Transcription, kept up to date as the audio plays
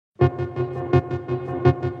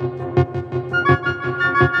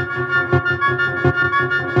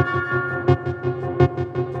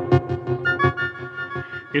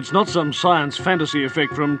It's not some science fantasy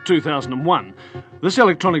effect from 2001. This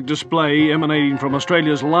electronic display, emanating from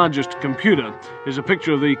Australia's largest computer, is a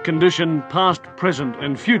picture of the condition, past, present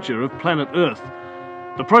and future of planet Earth.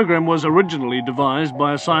 The program was originally devised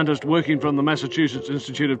by a scientist working from the Massachusetts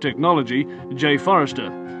Institute of Technology, Jay Forrester.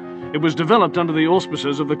 It was developed under the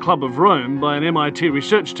auspices of the Club of Rome by an MIT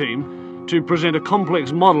research team to present a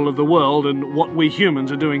complex model of the world and what we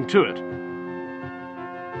humans are doing to it.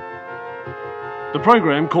 The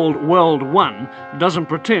program, called World 1, doesn't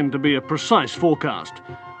pretend to be a precise forecast.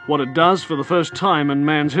 What it does for the first time in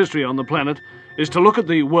man's history on the planet is to look at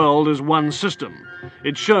the world as one system.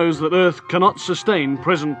 It shows that Earth cannot sustain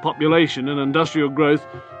present population and industrial growth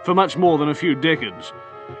for much more than a few decades.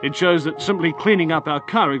 It shows that simply cleaning up our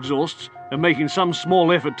car exhausts and making some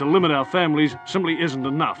small effort to limit our families simply isn't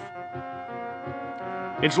enough.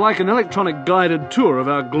 It's like an electronic guided tour of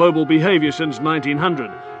our global behaviour since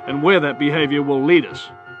 1900 and where that behaviour will lead us.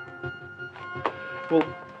 Well,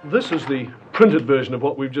 this is the printed version of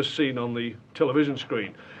what we've just seen on the television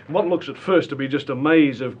screen. And what looks at first to be just a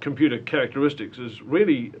maze of computer characteristics is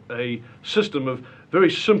really a system of very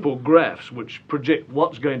simple graphs which project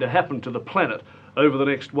what's going to happen to the planet over the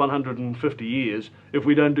next 150 years if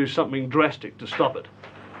we don't do something drastic to stop it.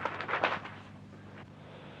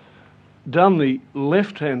 Down the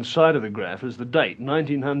left-hand side of the graph is the date,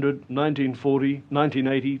 1900, 1940,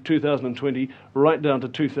 1980, 2020, right down to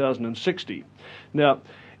 2060. Now,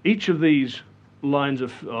 each of these lines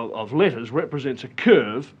of letters represents a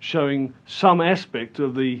curve showing some aspect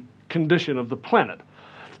of the condition of the planet.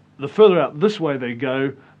 The further out this way they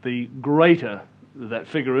go, the greater that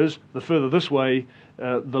figure is, the further this way,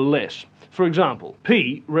 the less. For example,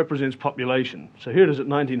 P represents population. So here it is at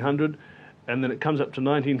 1900, and then it comes up to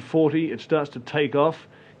 1940, it starts to take off.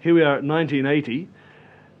 Here we are at 1980,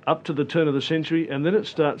 up to the turn of the century, and then it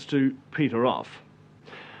starts to peter off.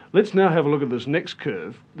 Let's now have a look at this next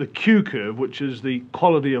curve, the Q curve, which is the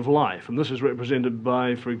quality of life. And this is represented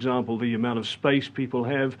by, for example, the amount of space people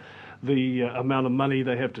have, the amount of money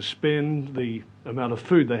they have to spend, the amount of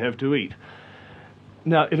food they have to eat.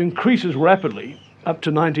 Now, it increases rapidly up to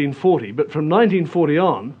 1940, but from 1940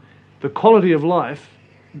 on, the quality of life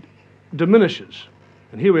diminishes.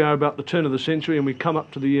 And here we are about the turn of the century, and we come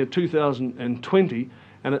up to the year 2020,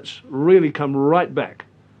 and it's really come right back.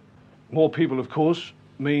 More people, of course,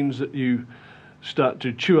 means that you start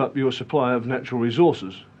to chew up your supply of natural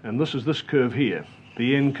resources. And this is this curve here,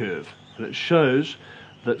 the N curve. And it shows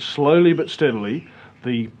that slowly but steadily,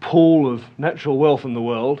 the pool of natural wealth in the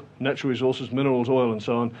world, natural resources, minerals, oil and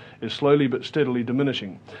so on, is slowly but steadily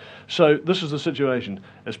diminishing. So this is the situation.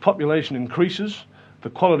 As population increases, the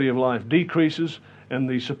quality of life decreases and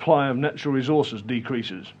the supply of natural resources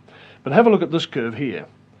decreases. But have a look at this curve here.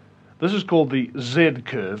 This is called the Z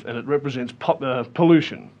curve, and it represents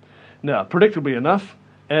pollution. Now, predictably enough,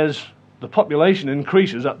 as the population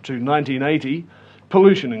increases up to 1980,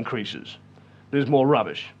 pollution increases. There's more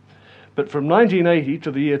rubbish. But from 1980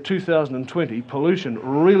 to the year 2020, pollution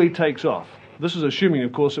really takes off. This is assuming,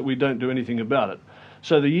 of course, that we don't do anything about it.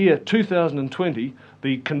 So the year 2020,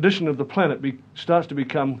 the condition of the planet starts to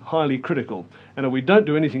become highly critical. And if we don't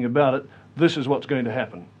do anything about it, this is what's going to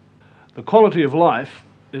happen. The quality of life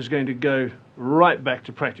is going to go right back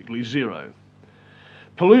to practically zero.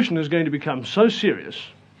 Pollution is going to become so serious,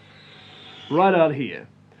 right out here,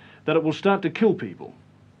 that it will start to kill people.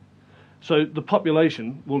 So the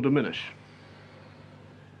population will diminish.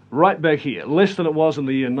 Right back here, less than it was in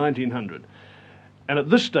the year 1900. And at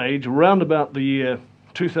this stage, round about the year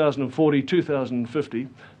 2040, 2050,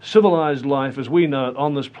 civilized life as we know it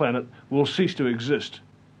on this planet will cease to exist.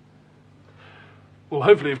 Well,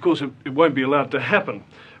 hopefully, of course, it won't be allowed to happen.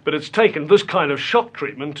 But it's taken this kind of shock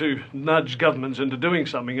treatment to nudge governments into doing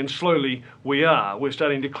something, and slowly we are. We're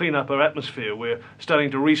starting to clean up our atmosphere. We're starting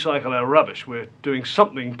to recycle our rubbish. We're doing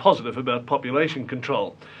something positive about population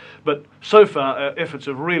control. But so far, our efforts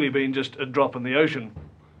have really been just a drop in the ocean.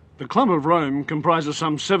 The Club of Rome comprises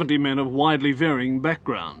some 70 men of widely varying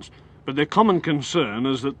backgrounds, but their common concern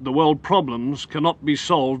is that the world problems cannot be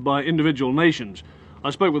solved by individual nations.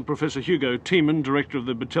 I spoke with Professor Hugo Tiemann, Director of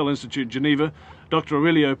the Battelle Institute, Geneva, Dr.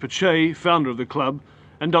 Aurelio Peccei, founder of the club,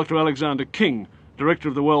 and Dr. Alexander King, Director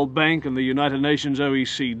of the World Bank and the United Nations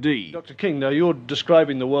OECD. Dr. King, now you're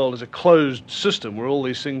describing the world as a closed system where all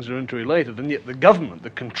these things are interrelated, and yet the government,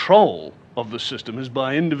 the control of the system is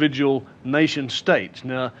by individual nation states.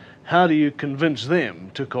 Now, how do you convince them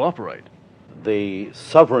to cooperate? The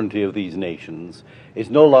sovereignty of these nations is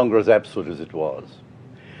no longer as absolute as it was.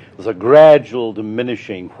 There's a gradual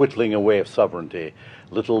diminishing, whittling away of sovereignty,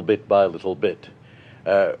 little bit by little bit.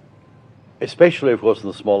 Especially, of course, in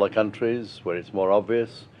the smaller countries where it's more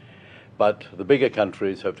obvious. But the bigger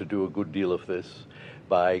countries have to do a good deal of this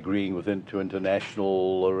by agreeing to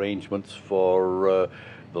international arrangements for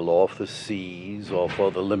the law of the seas, or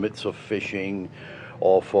for the limits of fishing,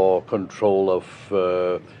 or for control of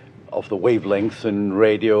the wavelengths in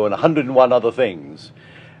radio, and 101 other things.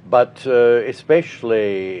 But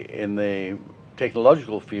especially in the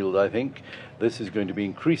technological field, I think this is going to be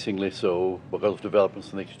increasingly so because of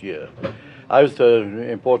developments next year. I was at an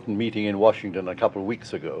important meeting in Washington a couple of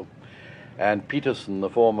weeks ago, and Peterson, the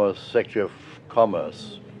former Secretary of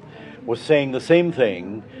Commerce, was saying the same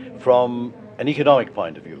thing from an economic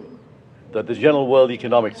point of view, that the general world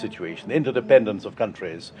economic situation, the interdependence of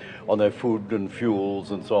countries on their food and fuels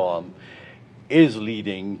and so on, is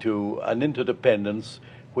leading to an interdependence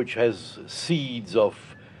which has seeds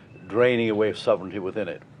of draining away of sovereignty within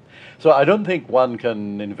it. So I don't think one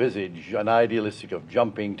can envisage an idealistic of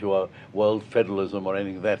jumping to a world federalism or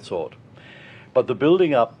anything of that sort. But the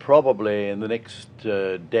building up probably in the next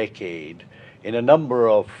decade in a number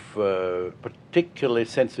of particularly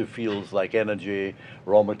sensitive fields like energy,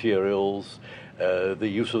 raw materials, the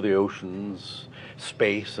use of the oceans,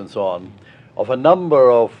 space, and so on, of a number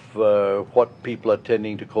of what people are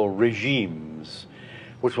tending to call regimes,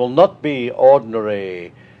 which will not be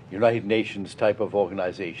ordinary United Nations type of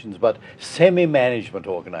organizations, but semi-management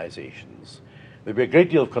organizations. There'll be a great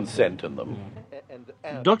deal of consent in them.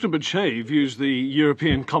 Dr. Bichet views the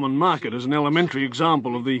European Common Market as an elementary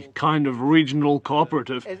example of the kind of regional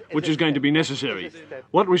cooperative which is going to be necessary.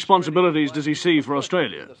 What responsibilities does he see for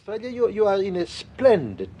Australia? Australia, you are in a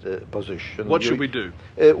splendid position. What should we do?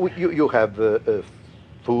 You have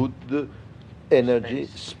food, energy,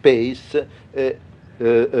 space.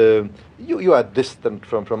 You are distant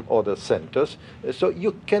from other centers, so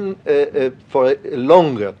you can, for a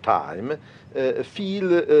longer time, feel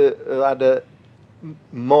rather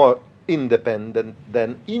more independent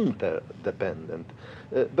than interdependent.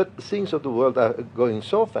 But things of the world are going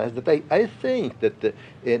so fast that I think that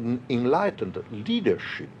an enlightened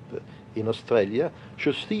leadership in Australia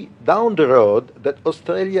should see down the road that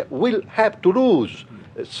Australia will have to lose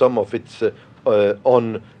some of its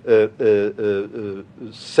on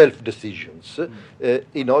self-decisions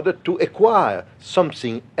in order to acquire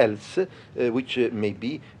something else which may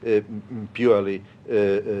be purely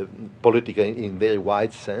political in very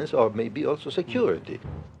wide sense, or maybe also security.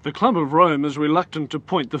 The Club of Rome is reluctant to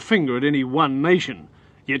point the finger at any one nation.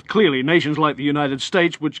 Yet clearly nations like the United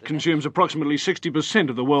States, which consumes approximately 60%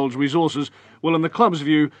 of the world's resources, will in the Club's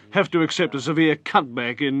view have to accept a severe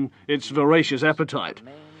cutback in its voracious appetite.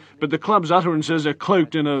 But the Club's utterances are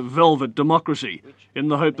cloaked in a velvet democracy, in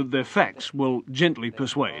the hope that their facts will gently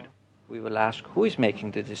persuade. We will ask who is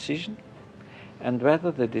making the decision, and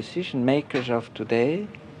whether the decision makers of today,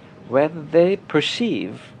 whether they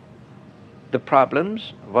perceive the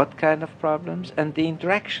problems, what kind of problems, and the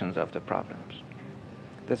interactions of the problems.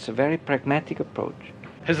 That's a very pragmatic approach.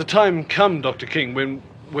 Has the time come, Dr. King, when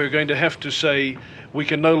we're going to have to say we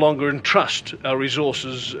can no longer entrust our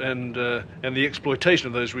resources and the exploitation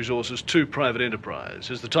of those resources to private enterprise?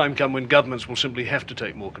 Has the time come when governments will simply have to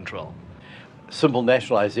take more control? Simple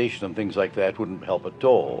nationalization and things like that wouldn't help at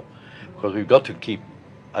all, because we've got to keep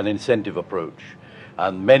an incentive approach.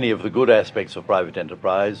 And many of the good aspects of private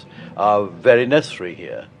enterprise are very necessary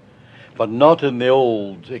here, but not in the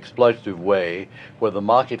old exploitative way where the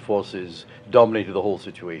market forces dominated the whole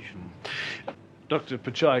situation. Dr.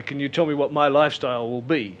 Pichai, can you tell me what my lifestyle will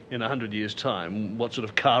be in 100 years' time? What sort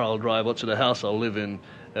of car I'll drive, what sort of house I'll live in,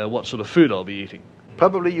 what sort of food I'll be eating?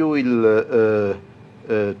 Probably you will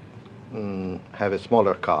have a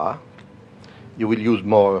smaller car. You will use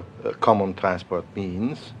more common transport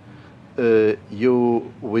means.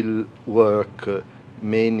 You will work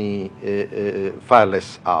many far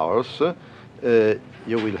less hours. You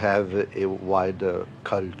will have a wider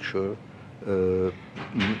cultural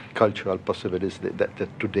possibilities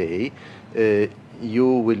that today. You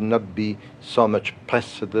will not be so much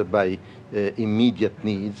pressed by immediate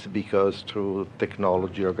needs, because through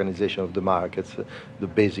technology, organization of the markets, the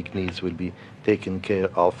basic needs will be taken care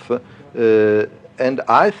of. And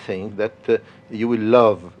I think that you will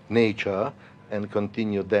love nature and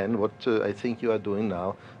continue then what I think you are doing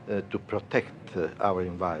now to protect our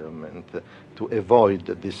environment, to avoid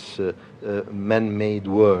this man-made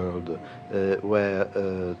world where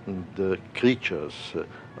the creatures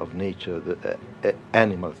of nature, the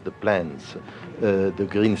animals, the plants, the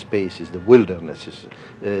green spaces, the wildernesses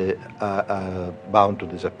are bound to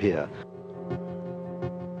disappear.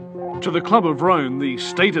 To the Club of Rome, the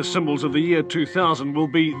status symbols of the year 2000 will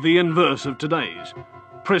be the inverse of today's.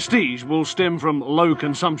 Prestige will stem from low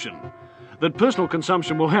consumption. That personal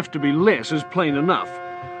consumption will have to be less is plain enough.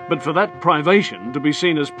 But for that privation to be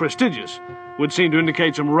seen as prestigious would seem to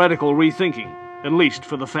indicate some radical rethinking, at least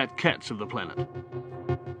for the fat cats of the planet.